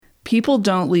People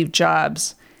don't leave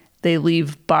jobs, they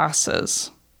leave bosses.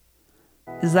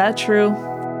 Is that true?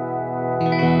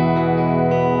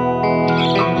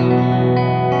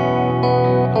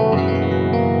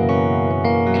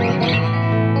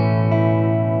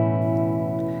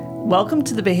 Welcome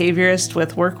to The Behaviorist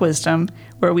with Work Wisdom,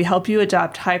 where we help you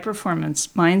adopt high-performance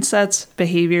mindsets,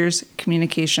 behaviors,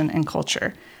 communication, and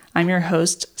culture. I'm your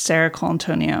host, Sarah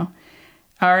Colantonio.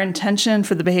 Our intention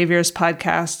for the Behaviorist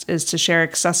podcast is to share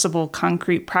accessible,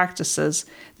 concrete practices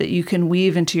that you can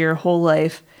weave into your whole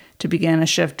life to begin a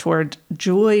shift toward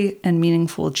joy and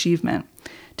meaningful achievement.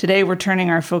 Today, we're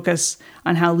turning our focus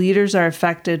on how leaders are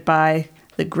affected by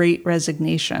the Great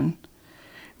Resignation.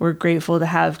 We're grateful to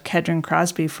have Kedren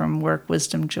Crosby from Work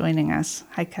Wisdom joining us.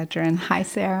 Hi, Kedren. Hi,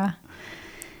 Sarah.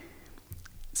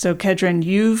 So, Kedren,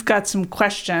 you've got some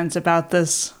questions about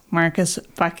this Marcus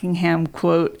Buckingham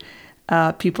quote,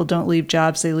 people don't leave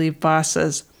jobs, they leave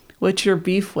bosses. What's your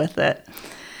beef with it?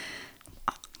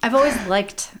 I've always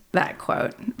liked that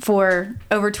quote for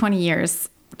over 20 years,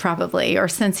 probably, or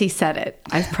since he said it.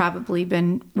 I've probably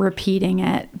been repeating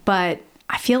it, but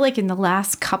I feel like in the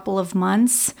last couple of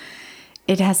months,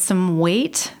 it has some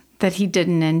weight that he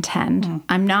didn't intend.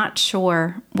 I'm not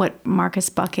sure what Marcus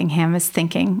Buckingham is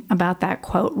thinking about that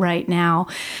quote right now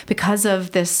because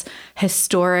of this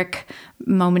historic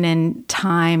moment in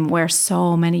time where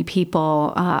so many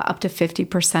people, up to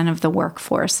 50% of the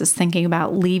workforce, is thinking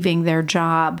about leaving their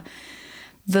job.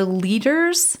 The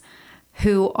leaders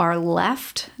who are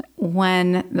left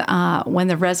when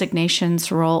the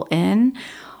resignations roll in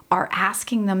are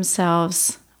asking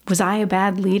themselves, was I a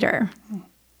bad leader?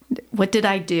 What did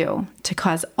I do to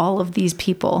cause all of these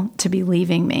people to be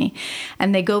leaving me?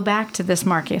 And they go back to this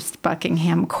Marcus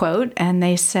Buckingham quote and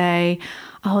they say,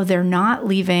 oh, they're not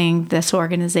leaving this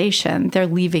organization, they're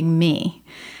leaving me.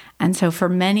 And so for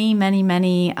many, many,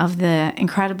 many of the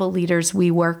incredible leaders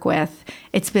we work with,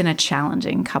 it's been a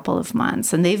challenging couple of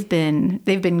months. And they've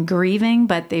been grieving,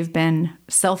 but they've been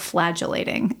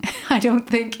self-flagellating. I don't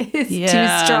think it's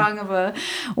too strong of a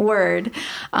word.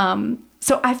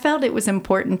 So I felt it was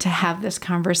important to have this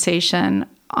conversation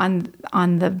on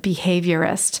the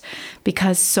behaviorist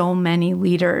because so many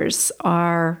leaders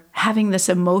are having this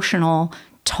emotional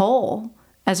toll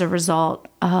as a result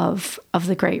of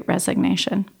the Great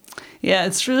Resignation. Yeah,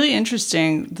 it's really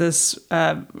interesting. This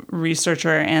researcher,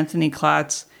 Anthony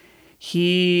Klotz,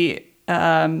 he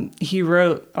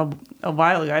wrote a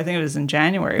while ago, I think it was in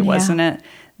January, wasn't it,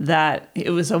 that it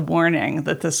was a warning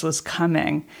that this was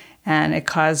coming, and it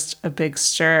caused a big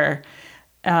stir.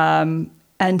 And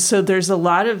so there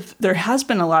has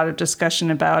been a lot of discussion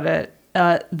about it.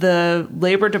 The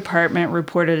Labor Department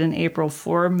reported in April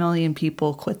 4 million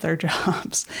people quit their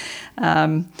jobs.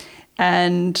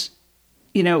 And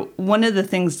one of the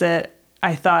things that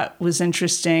I thought was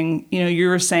interesting, you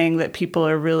were saying that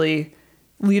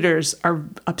leaders are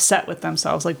upset with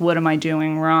themselves. Like, what am I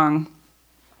doing wrong?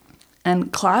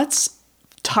 And Klotz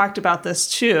talked about this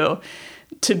too,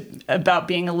 about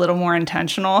being a little more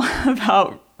intentional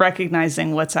about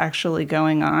recognizing what's actually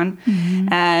going on.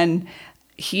 Mm-hmm. And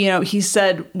he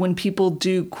said when people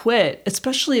do quit,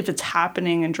 especially if it's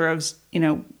happening in droves,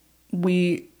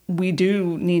 we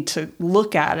do need to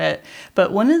look at it.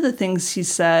 But one of the things he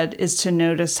said is to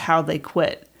notice how they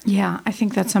quit. Yeah, I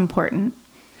think that's important.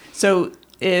 So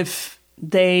if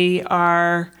they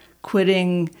are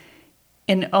quitting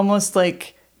in almost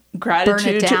like gratitude.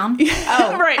 Burn it down?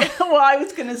 Oh, right. Well, I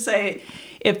was going to say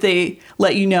if they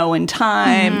let you know in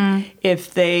time,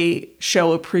 if they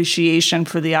show appreciation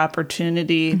for the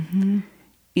opportunity, and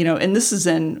this is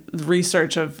in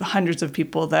research of hundreds of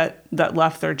people that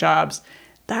left their jobs.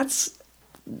 That's,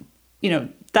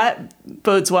 that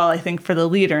bodes well, I think, for the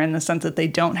leader in the sense that they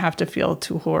don't have to feel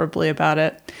too horribly about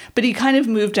it. But he kind of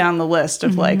moved down the list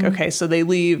of like, okay, so they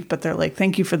leave, but they're like,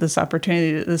 thank you for this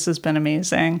opportunity. This has been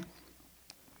amazing.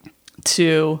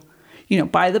 To,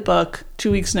 buy the book,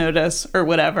 2 weeks notice or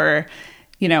whatever,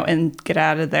 and get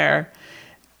out of there.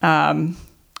 To,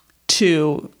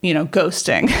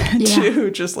 ghosting,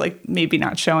 to just like maybe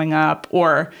not showing up,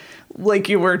 or like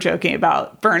you were joking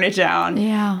about, burn it down.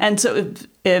 Yeah. And so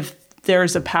if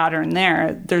there's a pattern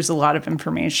there, there's a lot of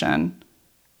information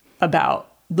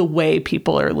about the way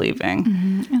people are leaving.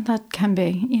 Mm-hmm. And that can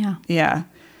be, yeah. Yeah.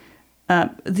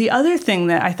 The other thing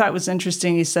that I thought was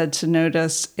interesting, he said to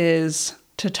notice, is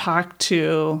to talk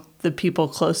to the people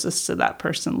closest to that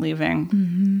person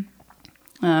leaving.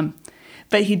 Mm-hmm.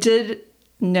 But he did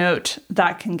note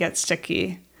that can get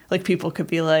sticky. Like people could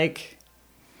be like,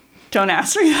 don't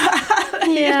ask me that.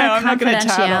 Yeah, I'm not going to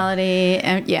confidentiality,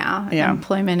 and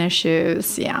employment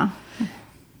issues, yeah.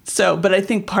 So, but I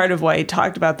think part of why he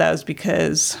talked about that was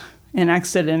because, in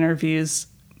exit interviews,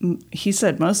 he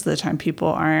said most of the time people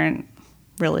aren't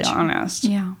really honest.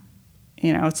 Yeah.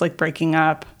 You know, it's like breaking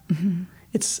up. Mm-hmm.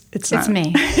 It's not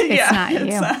me. It's not you.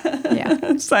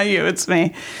 It's not you. It's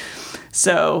me.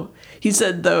 So he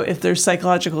said, though, if there's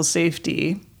psychological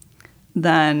safety,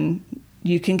 then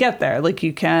you can get there. Like,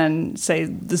 you can say,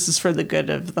 this is for the good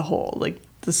of the whole. Like,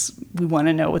 this, we want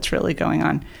to know what's really going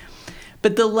on.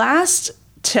 But the last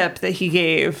tip that he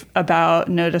gave about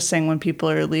noticing when people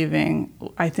are leaving,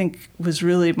 I think was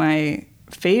really my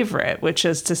favorite, which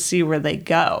is to see where they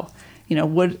go. You know,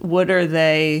 what are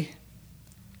they,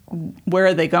 where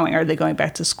are they going? Are they going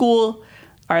back to school?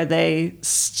 Are they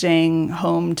staying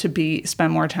home to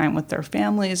spend more time with their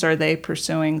families? Are they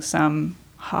pursuing some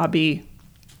hobby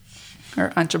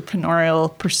or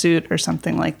entrepreneurial pursuit or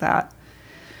something like that?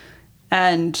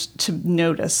 And to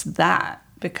notice that,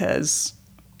 because,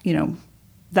 you know,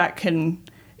 that can,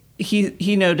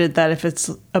 he noted that if it's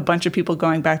a bunch of people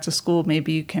going back to school,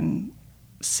 maybe you can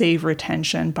save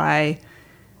retention by,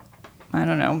 I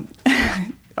don't know,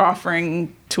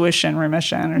 offering tuition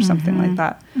remission or something like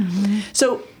that. Mm-hmm.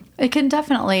 So it can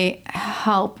definitely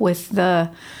help with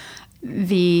the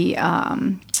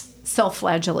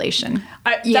self-flagellation.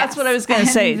 That's what I was going to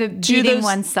say. The beating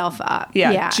oneself up.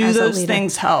 Do those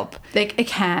things help? It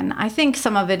can. I think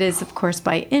some of it is, of course,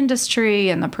 by industry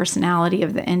and the personality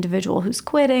of the individual who's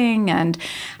quitting and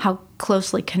how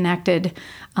closely connected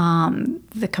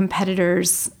the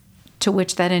competitors to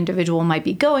which that individual might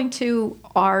be going to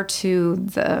are to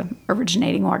the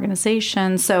originating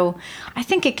organization. So I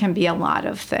think it can be a lot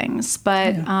of things.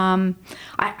 But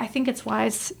I think it's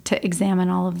wise to examine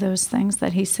all of those things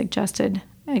that he suggested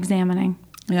examining.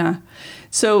 Yeah.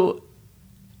 So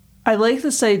I like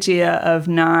this idea of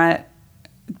not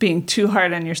being too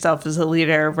hard on yourself as a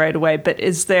leader right away. But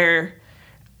is there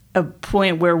a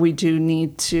point where we do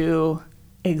need to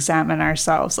examine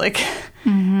ourselves? Like,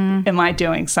 am I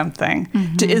doing something?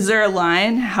 Is there a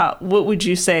line? What would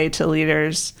you say to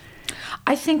leaders?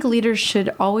 I think leaders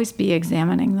should always be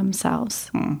examining themselves.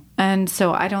 And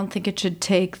so I don't think it should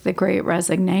take the Great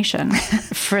Resignation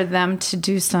for them to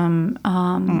do some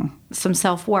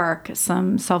self-work,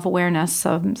 some self-awareness,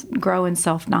 some grow in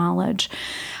self-knowledge.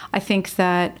 I think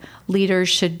that leaders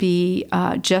should be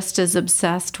just as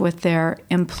obsessed with their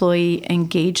employee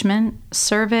engagement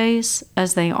surveys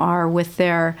as they are with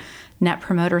their Net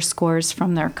Promoter Scores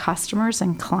from their customers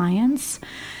and clients.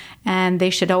 And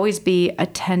they should always be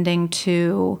attending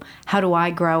to, how do I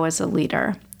grow as a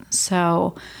leader?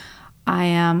 So I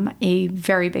am a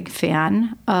very big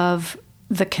fan of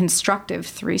the constructive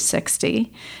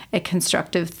 360. A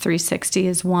constructive 360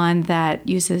 is one that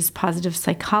uses positive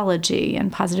psychology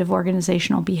and positive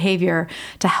organizational behavior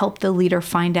to help the leader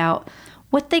find out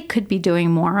what they could be doing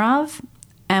more of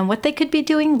and what they could be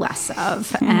doing less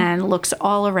of, and looks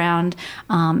all around,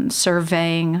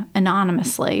 surveying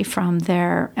anonymously from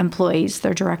their employees,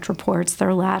 their direct reports,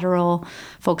 their lateral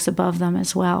folks above them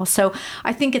as well. So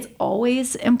I think it's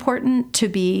always important to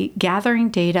be gathering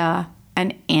data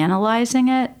and analyzing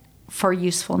it for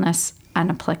usefulness and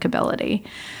applicability.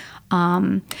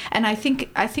 And I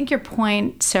think your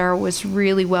point, Sarah, was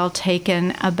really well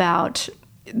taken about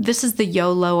this is the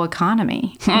YOLO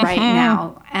economy right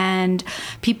now. And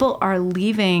people are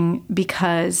leaving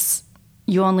because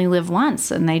you only live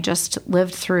once, and they just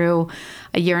lived through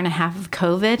a year and a half of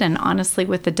COVID. And honestly,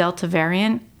 with the Delta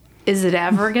variant, is it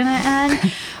ever going to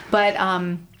end? But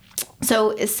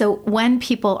so when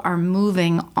people are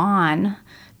moving on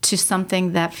to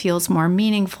something that feels more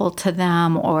meaningful to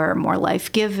them or more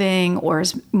life-giving or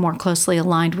is more closely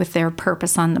aligned with their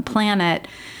purpose on the planet,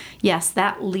 yes,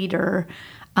 that leader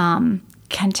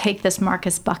can take this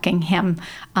Marcus Buckingham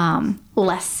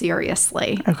less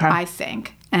seriously, I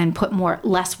think, and put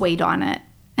less weight on it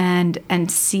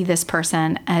and see this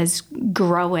person as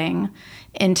growing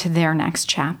into their next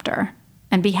chapter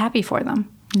and be happy for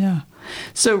them. Yeah.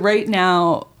 So right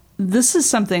now, this is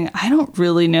something I don't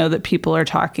really know that people are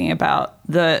talking about,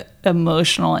 the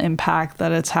emotional impact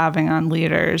that it's having on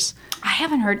leaders. I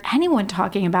haven't heard anyone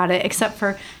talking about it except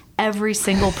for every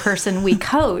single person we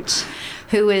coach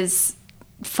who is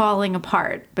falling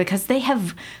apart because they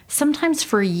have sometimes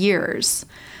for years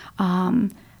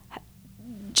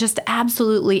just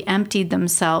absolutely emptied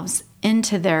themselves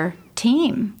into their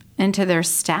team, into their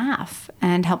staff,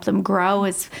 and help them grow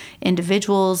as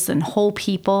individuals and whole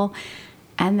people.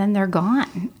 And then they're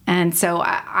gone. And so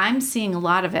I'm seeing a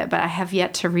lot of it, but I have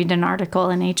yet to read an article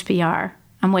in HBR.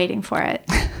 I'm waiting for it.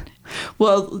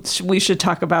 Well, we should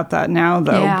talk about that now,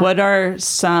 though. Yeah. What are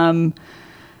some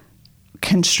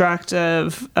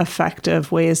constructive,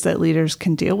 effective ways that leaders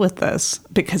can deal with this?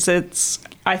 Because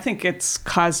I think it's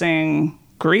causing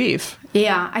grief.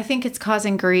 Yeah, I think it's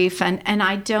causing grief. And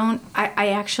I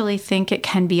actually think it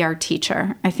can be our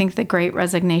teacher. I think the Great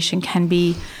Resignation can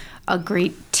be a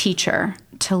great teacher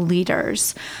to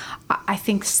leaders. I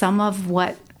think some of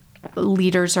what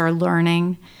leaders are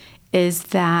learning is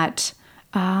that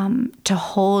to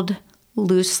hold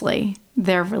loosely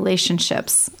their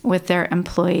relationships with their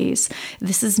employees.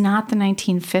 This is not the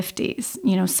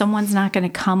 1950s. Someone's not going to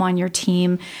come on your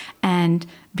team and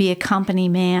be a company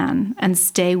man and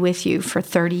stay with you for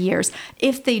 30 years.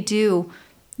 If they do,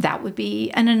 that would be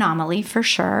an anomaly for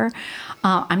sure.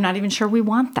 I'm not even sure we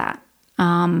want that.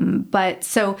 But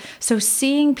so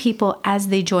seeing people as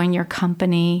they join your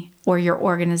company or your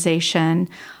organization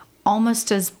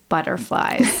almost as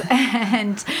butterflies.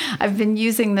 And I've been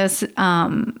using this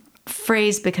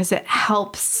phrase because it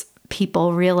helps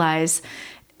people realize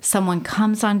someone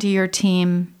comes onto your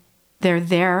team, they're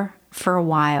there for a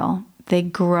while, they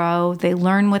grow, they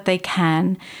learn what they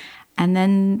can, and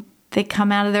then they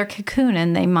come out of their cocoon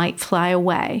and they might fly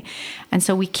away. And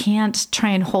so we can't try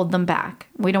and hold them back.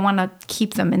 We don't want to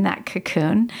keep them in that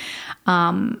cocoon,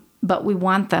 but we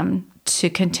want them to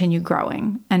continue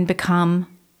growing and become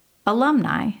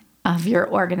alumni of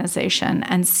your organization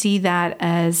and see that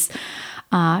as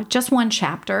just one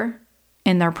chapter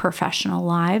in their professional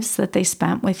lives that they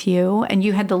spent with you. And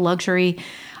you had the luxury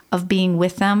of being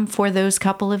with them for those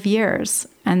couple of years.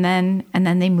 And then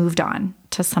they moved on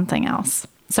to something else.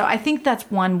 So I think that's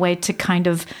one way to kind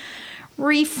of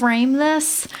reframe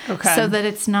this so that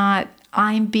it's not,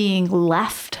 I'm being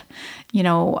left,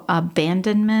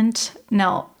 abandonment.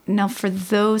 Now, for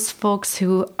those folks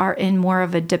who are in more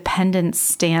of a dependent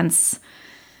stance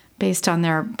based on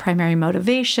their primary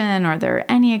motivation or their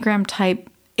Enneagram type,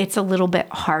 it's a little bit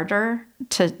harder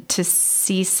to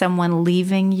see someone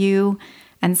leaving you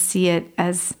and see it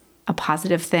as a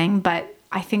positive thing. But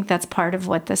I think that's part of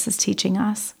what this is teaching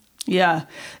us. Yeah.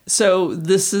 So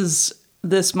this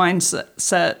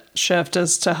mindset shift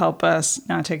is to help us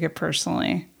not take it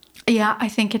personally. Yeah, I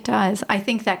think it does. I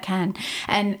think that can.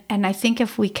 And I think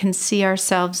if we can see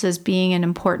ourselves as being an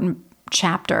important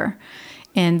chapter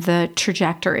in the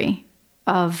trajectory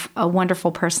of a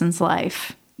wonderful person's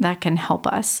life, that can help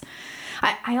us.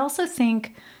 I also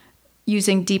think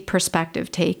using deep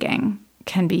perspective taking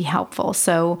can be helpful.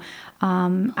 So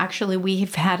actually,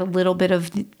 we've had a little bit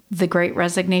of the Great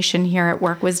Resignation here at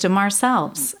Work Wisdom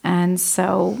ourselves. And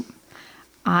so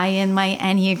I, in my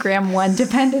Enneagram 1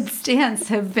 dependent stance,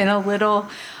 have been a little,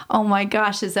 oh my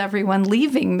gosh, is everyone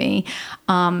leaving me?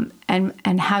 And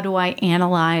how do I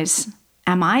analyze,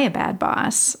 am I a bad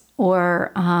boss?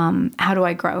 Or how do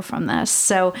I grow from this?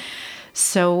 So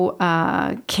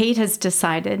Kate has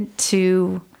decided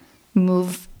to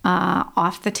move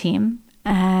off the team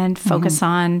and focus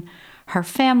on her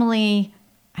family.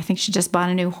 I think she just bought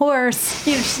a new horse.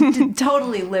 She's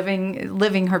totally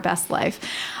living her best life.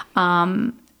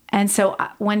 And so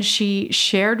when she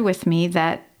shared with me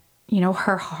that,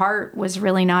 her heart was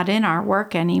really not in our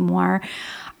work anymore,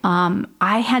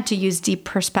 I had to use deep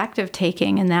perspective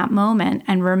taking in that moment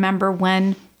and remember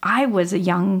when I was a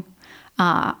young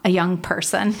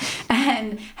person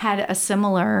and had a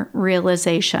similar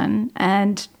realization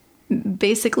and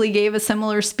basically gave a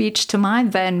similar speech to my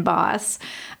then boss,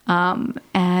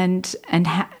 and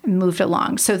moved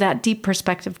along. So that deep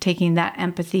perspective taking, that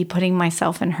empathy, putting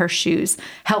myself in her shoes,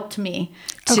 helped me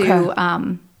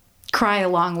to cry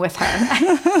along with her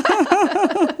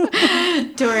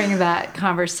during that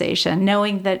conversation,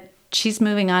 knowing that she's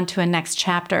moving on to a next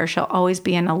chapter. She'll always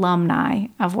be an alumni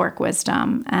of Work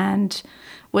Wisdom and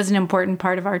was an important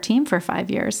part of our team for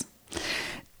 5 years.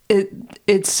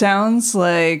 It sounds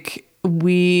like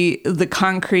the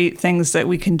concrete things that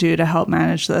we can do to help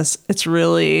manage this, it's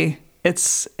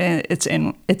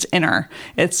inner.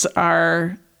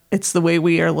 It's the way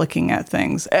we are looking at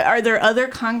things. Are there other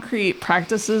concrete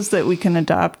practices that we can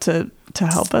adopt to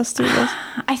help us through this?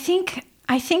 I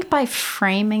think by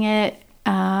framing it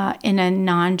in a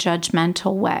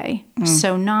non-judgmental way.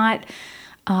 So not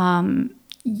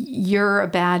you're a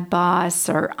bad boss,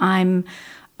 or I'm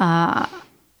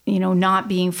not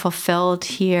being fulfilled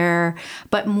here,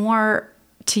 but more,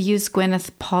 to use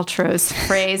Gwyneth Paltrow's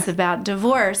phrase about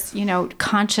divorce,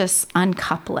 conscious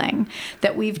uncoupling,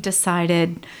 that we've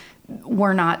decided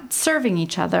we're not serving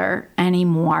each other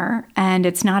anymore. And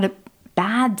it's not a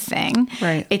bad thing.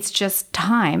 Right. It's just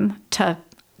time to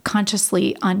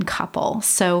consciously uncouple.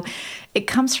 So it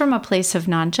comes from a place of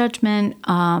non-judgment,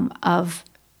 of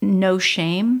no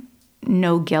shame,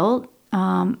 no guilt,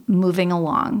 moving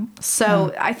along.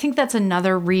 So I think that's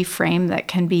another reframe that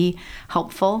can be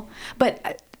helpful.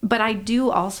 But But I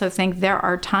do also think there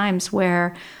are times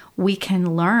where we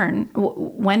can learn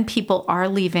when people are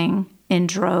leaving in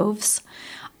droves,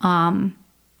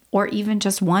 or even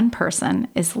just one person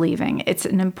is leaving. It's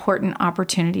an important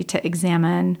opportunity to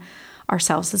examine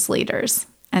ourselves as leaders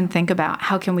and think about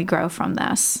how can we grow from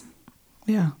this.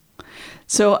 Yeah.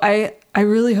 So I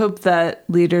really hope that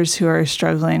leaders who are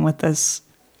struggling with this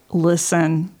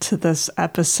listen to this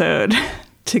episode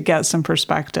to get some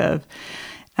perspective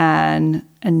and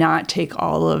not take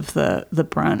all of the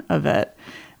brunt of it,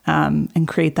 and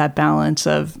create that balance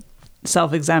of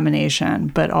self-examination,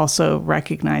 but also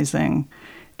recognizing,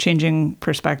 changing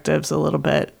perspectives a little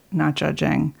bit, not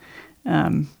judging,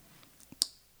 and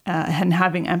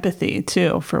having empathy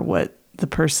too for what the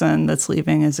person that's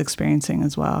leaving is experiencing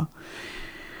as well.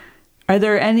 Are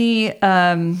there any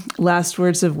last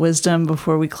words of wisdom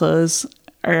before we close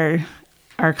our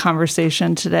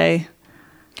conversation today?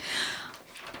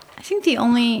 I think the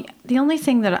only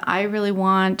thing that I really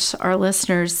want our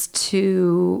listeners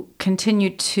to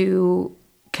continue to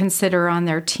consider on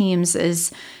their teams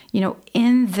is,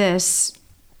 in this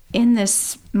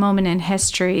moment in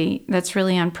history that's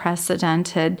really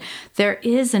unprecedented, there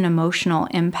is an emotional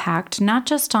impact, not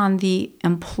just on the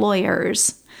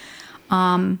employers,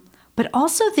 but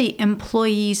also the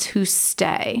employees who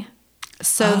stay.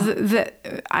 So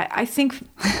I think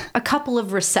a couple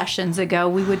of recessions ago,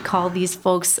 we would call these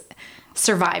folks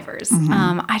survivors.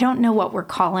 Mm-hmm. I don't know what we're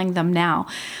calling them now,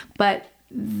 but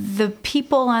the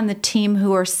people on the team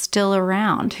who are still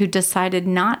around, who decided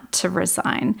not to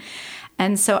resign.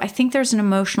 And so I think there's an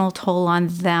emotional toll on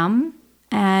them.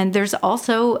 And there's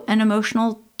also an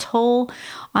emotional toll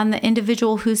on the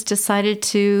individual who's decided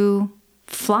to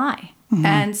fly. Mm-hmm.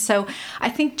 And so I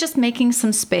think just making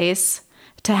some space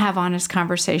to have honest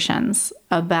conversations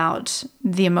about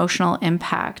the emotional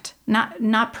impact,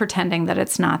 not pretending that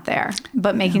it's not there,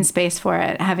 but making space for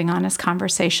it, having honest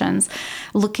conversations,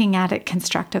 looking at it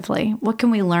constructively. What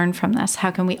can we learn from this? How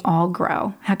can we all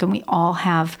grow? How can we all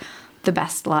have the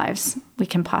best lives we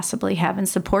can possibly have and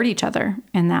support each other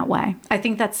in that way? I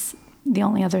think that's the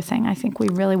only other thing I think we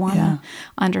really want to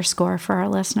underscore for our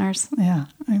listeners. Yeah,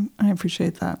 I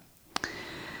appreciate that.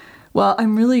 Well,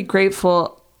 I'm really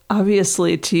grateful,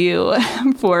 obviously, to you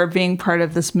for being part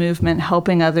of this movement,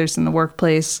 helping others in the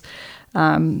workplace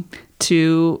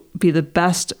to be the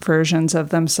best versions of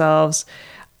themselves.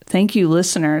 Thank you,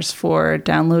 listeners, for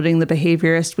downloading The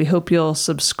Behaviorist. We hope you'll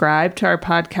subscribe to our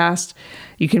podcast.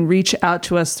 You can reach out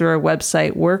to us through our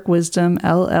website,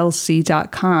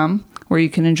 workwisdomllc.com, where you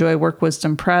can enjoy Work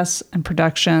Wisdom Press and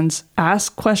productions,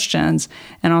 ask questions,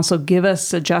 and also give us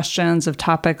suggestions of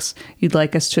topics you'd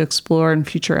like us to explore in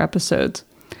future episodes.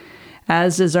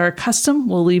 As is our custom,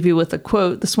 we'll leave you with a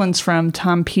quote. This one's from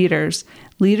Tom Peters.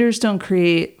 Leaders don't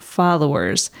create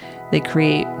followers, they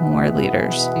create more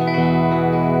leaders.